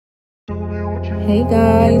Hey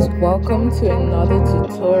guys, welcome to another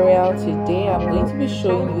tutorial. Today I'm going to be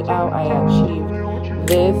showing you how I achieved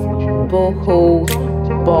this boho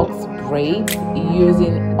box braids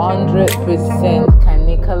using 100%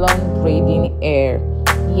 caniculum braiding air.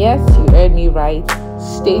 Yes, you heard me right.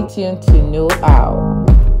 Stay tuned to know how.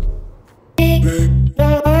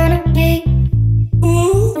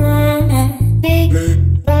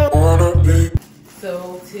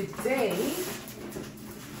 So today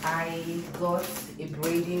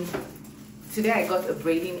I got a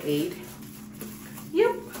braiding aid.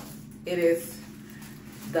 Yep, it is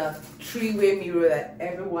the three-way mirror that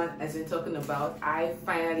everyone has been talking about. I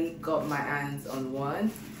finally got my hands on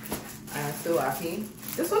one. I'm so happy.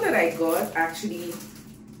 This one that I got, actually,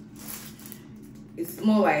 it's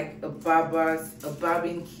more like a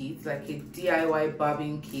barbing kit, like a DIY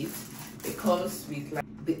barbing kit. It comes with like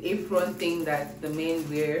the apron thing that the men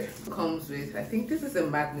wear. Comes with, I think this is a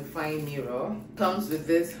magnifying mirror. Comes with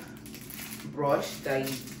this brush that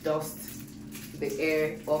you dust the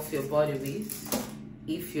air off your body with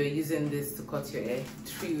if you're using this to cut your hair.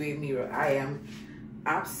 Three-way mirror. I am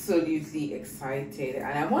absolutely excited,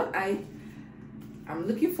 and I'm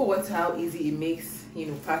looking forward to how easy it makes, you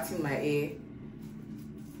know, parting my hair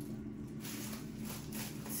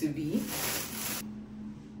to be.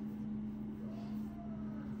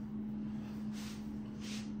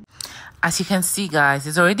 As you can see, guys,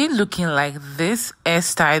 it's already looking like this hair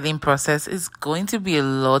styling process is going to be a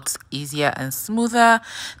lot easier and smoother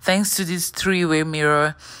thanks to this three-way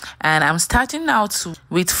mirror. And I'm starting out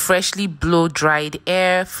with freshly blow-dried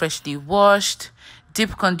hair, freshly washed,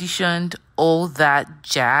 deep conditioned, all that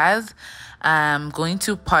jazz. I'm going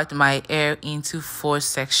to part my hair into 4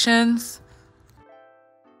 sections.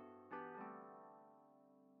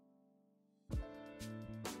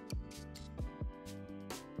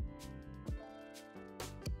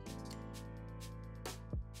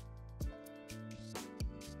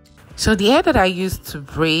 So the hair that I used to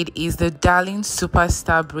braid is the Darling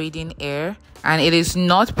Superstar braiding hair, and it is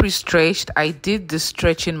not pre-stretched. I did the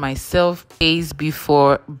stretching myself days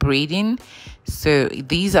before braiding. So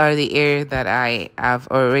these are the hair that I have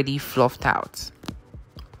already fluffed out.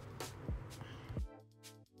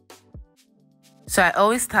 So I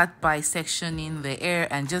always start by sectioning the hair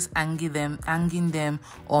and just hanging them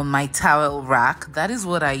on my towel rack. That is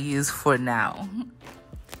what I use for now.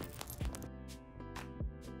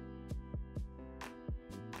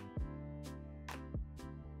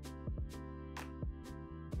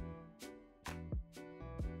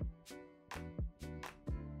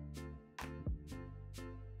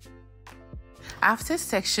 After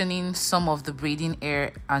sectioning some of the braiding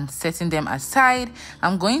hair and setting them aside,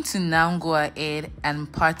 I'm going to now go ahead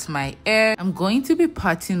and part my hair. I'm going to be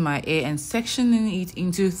parting my hair and sectioning it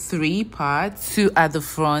into 3 parts, 2 at the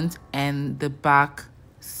front and the back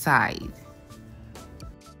side.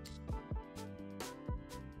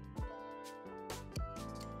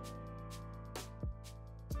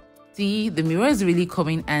 See, the mirror is really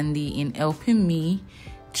coming handy in helping me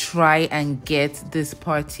try and get this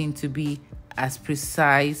parting to be as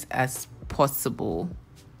precise as possible.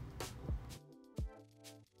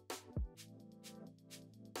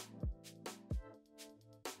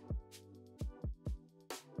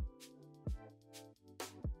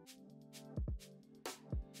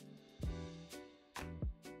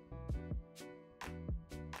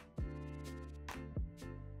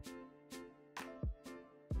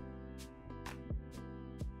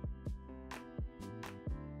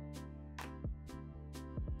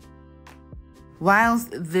 Whilst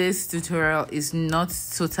this tutorial is not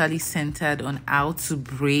totally centered on how to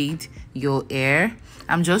braid your hair,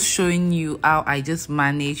 I'm just showing you how I just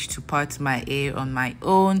managed to part my hair on my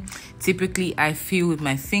own. Typically, I feel with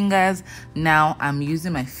my fingers. Now I'm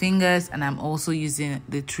using my fingers, and I'm also using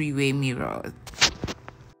the three-way mirror.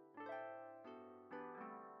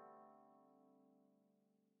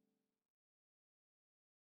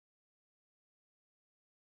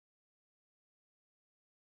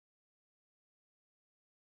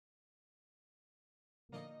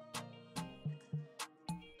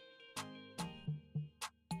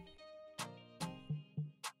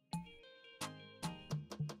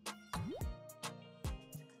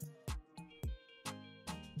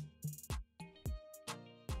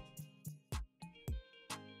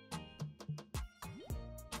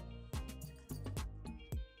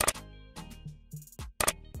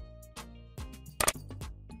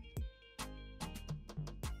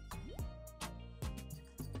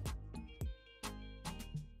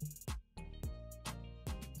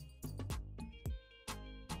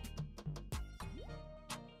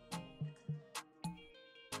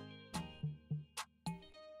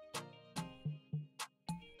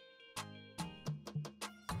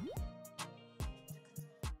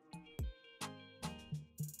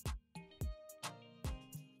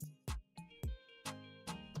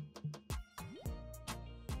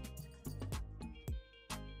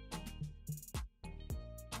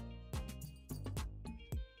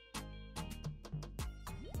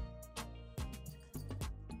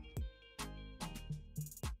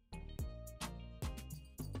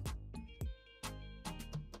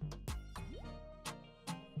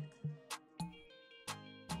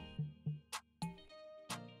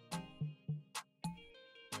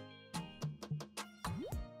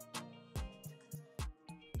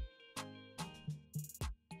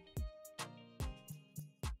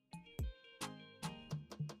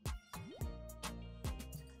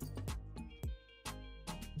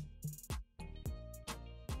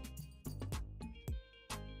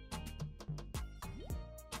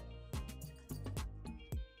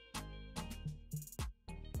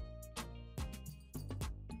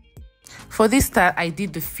 For this start, I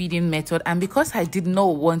did the feeding method, and because I did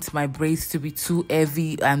not want my braids to be too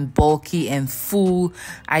heavy and bulky and full,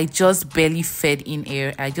 I just barely fed in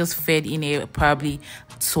air. I just fed in air probably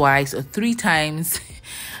twice or 3 times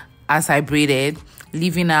as I braided,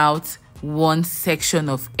 leaving out one section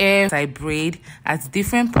of air. I braid at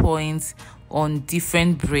different points on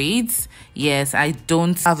different braids. Yes, I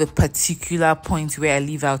don't have a particular point where I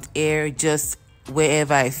leave out air, just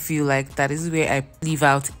wherever I feel like that is where I leave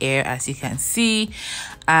out air, as you can see.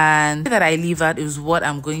 And that I leave out is what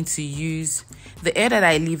I'm going to use. The air that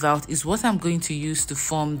I leave out is what I'm going to use to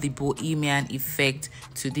form the bohemian effect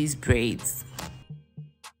to these braids.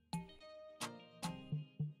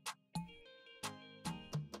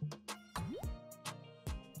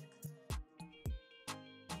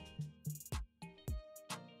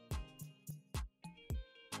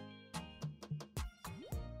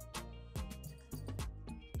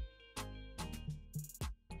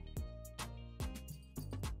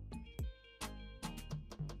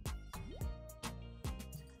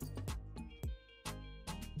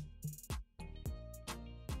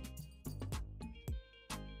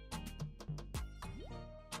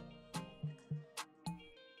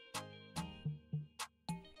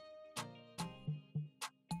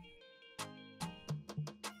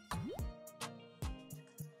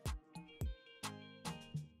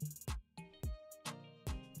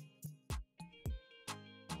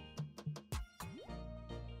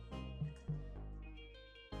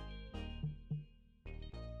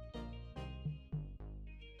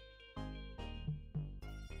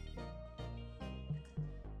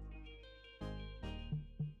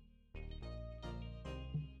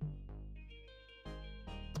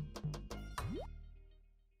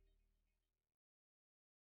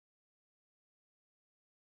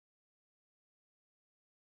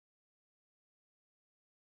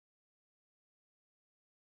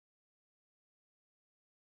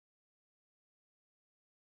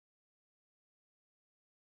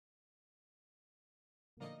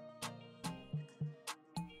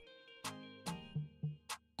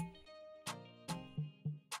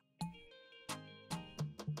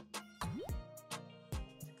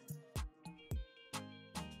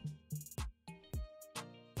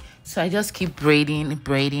 So I just keep braiding,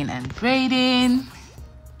 braiding, and braiding.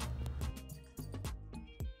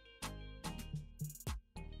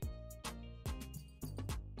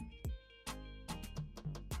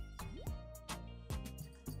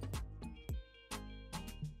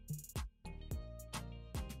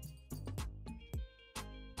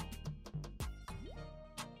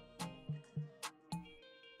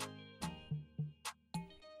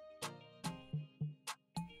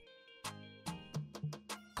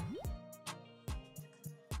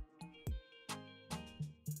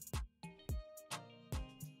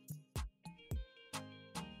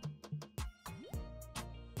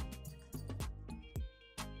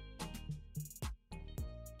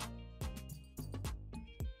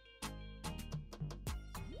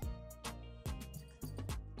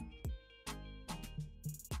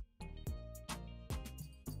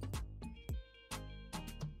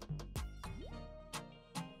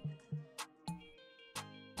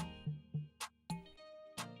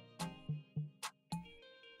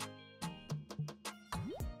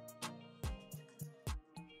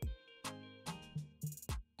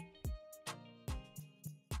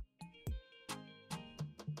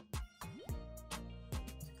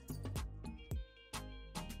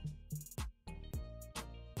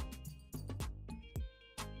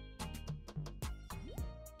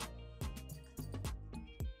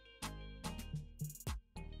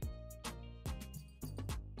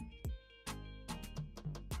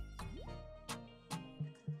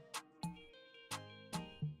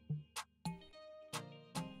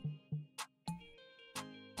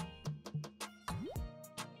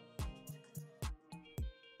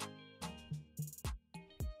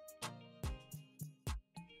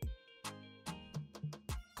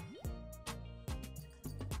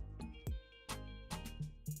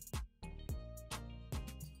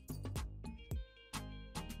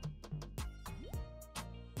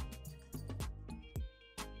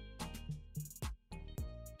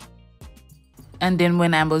 And then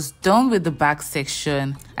when I was done with the back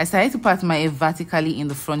section, I started to part my hair vertically in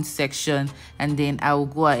the front section, and then I will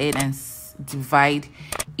go ahead and divide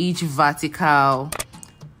each vertical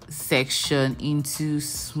section into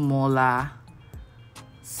smaller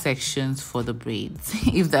sections for the braids,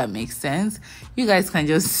 if that makes sense. You guys can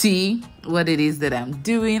just see what it is that I'm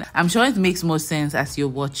doing. I'm sure it makes more sense as you're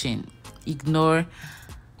watching. Ignore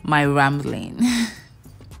my rambling.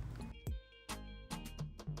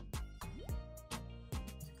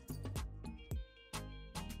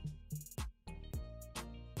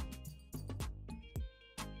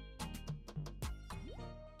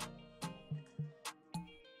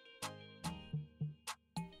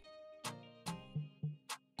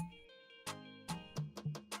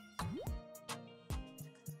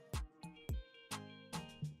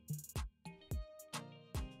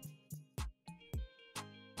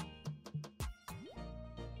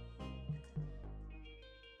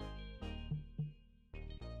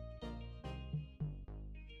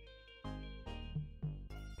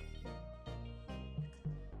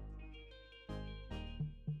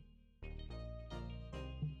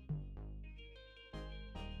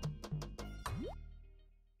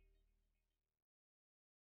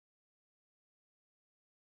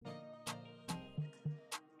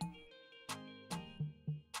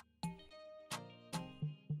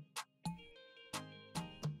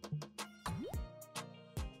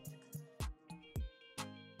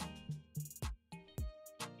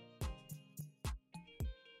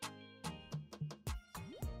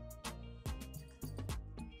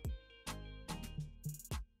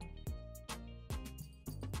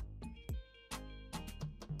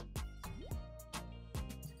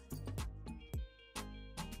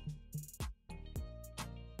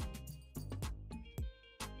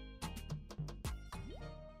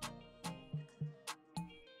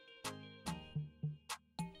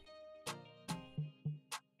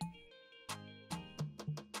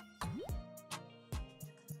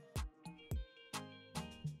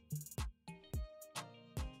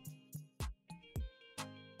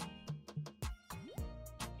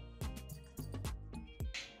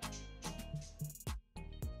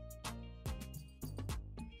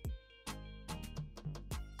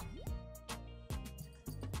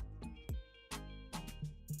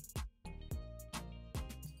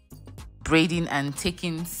 braiding and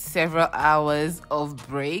taking several hours of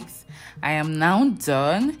breaks, I am now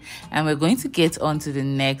done, and we're going to get on to the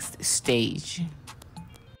next stage.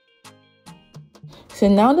 So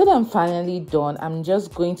now that I'm finally done, I'm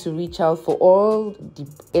just going to reach out for all the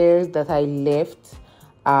hairs that I left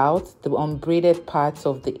out, the unbraided parts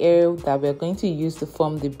of the hair that we're going to use to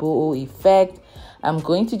form the boho effect. I'm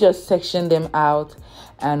going to just section them out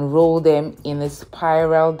and roll them in a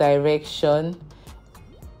spiral direction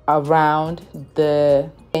around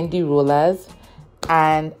the bendy rollers.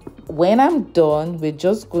 And when I'm done, we're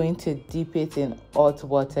just going to dip it in hot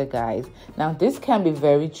water, guys. Now this can be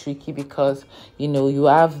very tricky because you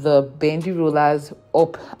have the bendy rollers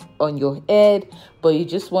up on your head, but you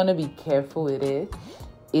just want to be careful with it.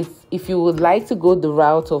 If you would like to go the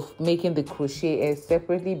route of making the crochet hair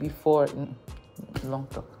separately before long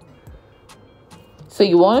talk, so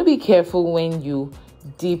you want to be careful when you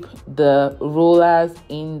dip the rollers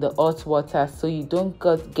in the hot water so you don't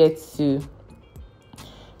get to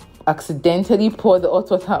accidentally pour the hot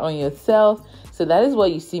water on yourself. So that is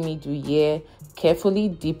what you see me do here, carefully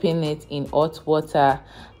dipping it in hot water,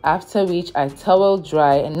 after which I towel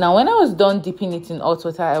dry. And now when I was done dipping it in hot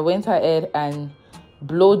water, I went ahead and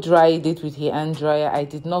blow dried it with a hand dryer. I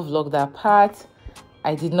did not vlog that part,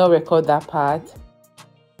 I did not record that part.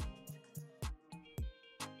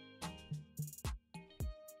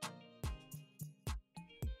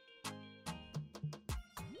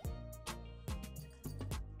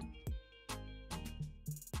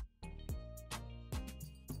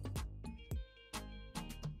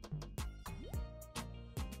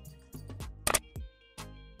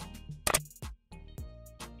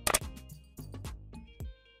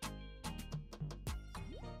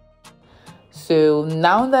 So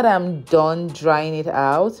now that I'm done drying it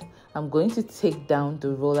out, I'm going to take down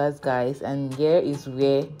the rollers, guys, and here is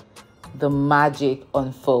where the magic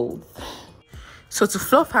unfolds. So to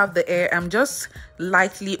fluff out the hair, I'm just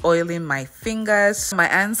lightly oiling my fingers. My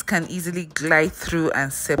hands can easily glide through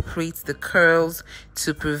and separate the curls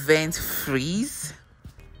to prevent freeze.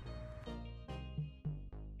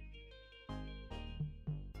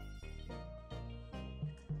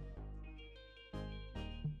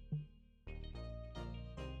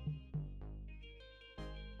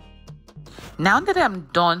 Now that I'm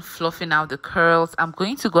done fluffing out the curls, I'm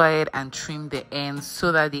going to go ahead and trim the ends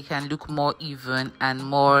so that they can look more even and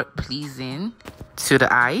more pleasing to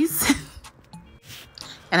the eyes.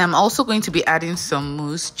 And I'm also going to be adding some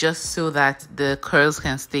mousse just so that the curls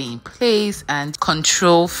can stay in place and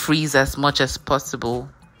control freeze as much as possible.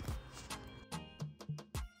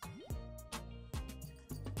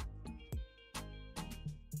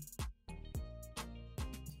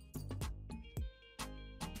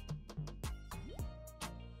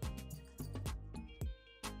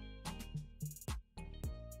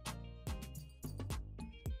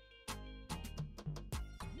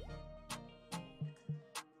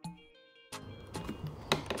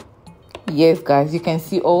 Yes, guys, you can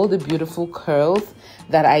see all the beautiful curls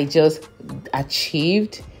that I just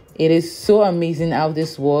achieved. It is so amazing how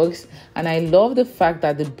this works, and I love the fact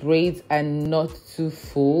that the braids are not too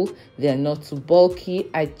full, they're not too bulky.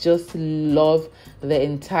 I just love the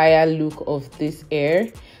entire look of this hair.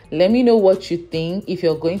 Let me know what you think. If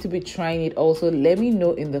you're going to be trying it also, let me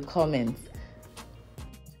know in the comments.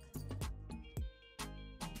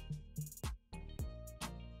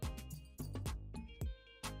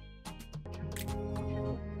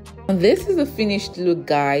 This is the finished look,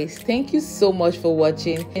 guys. Thank you so much for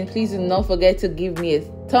watching, and please do not forget to give me a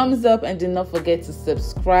thumbs up and do not forget to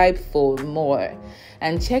subscribe for more,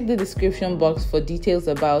 and check the description box for details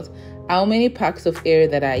about how many packs of hair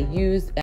that I used.